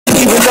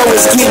know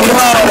it's getting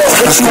harder.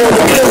 What you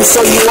wanna do?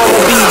 So you wanna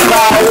be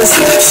ballers,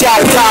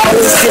 shot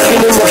callers,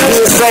 dipping in the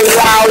beer straight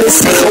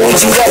lawless, or would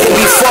you rather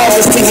be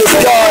fathers to your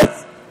daughter?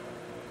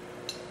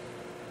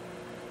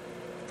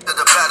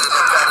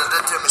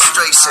 The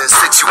demonstration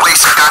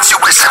situation got you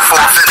wishing for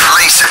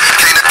ventilation.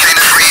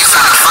 Can't breathe, so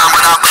I find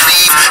what I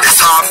believe. It's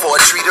hard for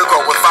a tree to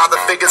grow when father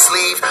figures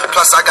leave.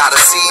 Plus I got a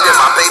seed and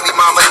my baby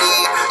mama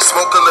need.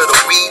 Smoke a little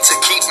weed to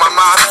keep my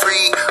mind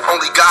free.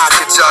 Only God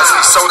can judge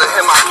me, so to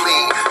him I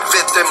plead.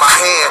 Fifth in my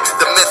hand,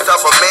 the myth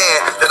of a man,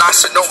 that I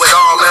should know it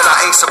all and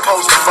I ain't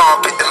supposed to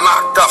fall. Getting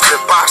locked up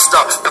and boxed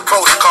up, the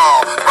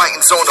protocol.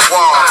 Writings on the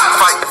wall,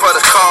 fighting for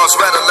the cause.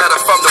 Read a letter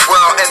from the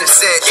world and it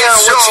said, yeah,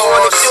 what you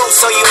wanna do?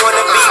 So you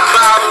wanna be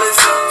ballers,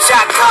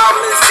 shot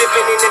callers,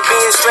 dipping in the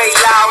being straight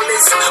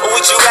lawless, or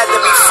would you rather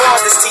be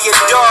fathers to your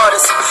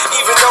daughters,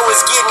 even though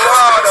it's getting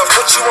harder?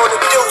 What you wanna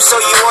do? So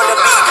you wanna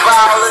be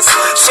ballers,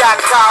 shot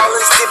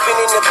callers, dipping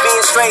in the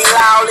being straight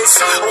lawless,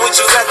 or would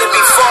you rather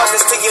be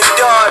fathers to your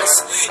daughters,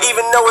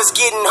 even though it's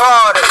getting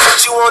harder?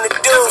 What you wanna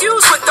do?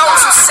 Confused with those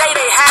who say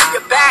they have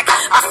your back.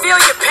 I feel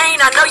your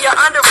pain, I know you're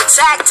under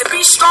attack. To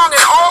be strong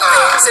in all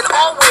things and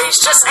always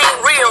just ain't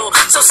real.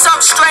 So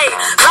some stray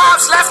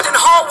lives left in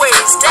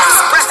hallways,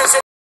 death's breath is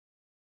in